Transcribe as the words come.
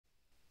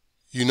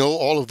You know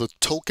all of the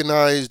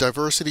tokenized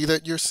diversity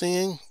that you're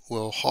seeing?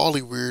 Well,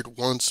 Hollywood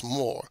wants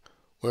more.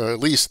 Well, at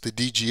least the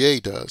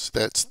DGA does.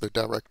 That's the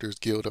Directors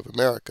Guild of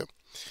America.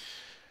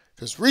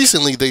 Because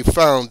recently they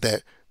found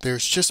that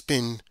there's just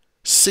been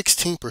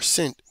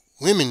 16%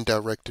 women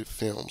directed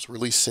films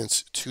released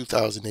since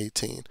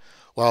 2018,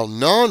 while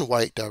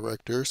non-white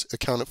directors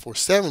accounted for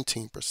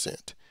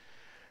 17%.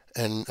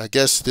 And I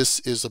guess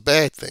this is a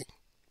bad thing.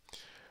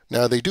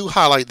 Now, they do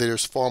highlight that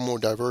there's far more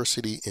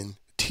diversity in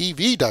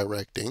TV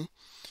directing,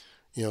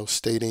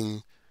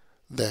 stating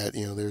that,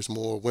 there's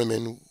more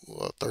women,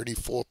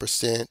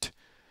 34%,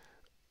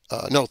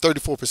 no,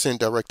 34%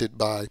 directed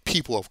by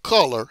people of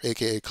color,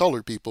 aka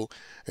colored people,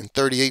 and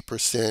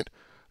 38%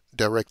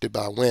 directed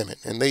by women.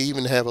 And they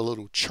even have a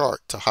little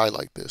chart to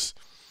highlight this,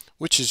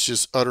 which is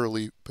just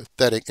utterly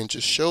pathetic and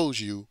just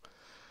shows you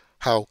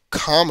how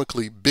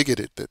comically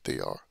bigoted that they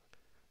are.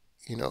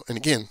 And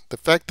again, the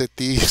fact that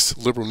these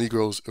liberal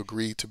Negroes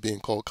agreed to being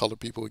called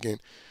colored people again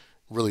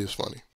really is funny.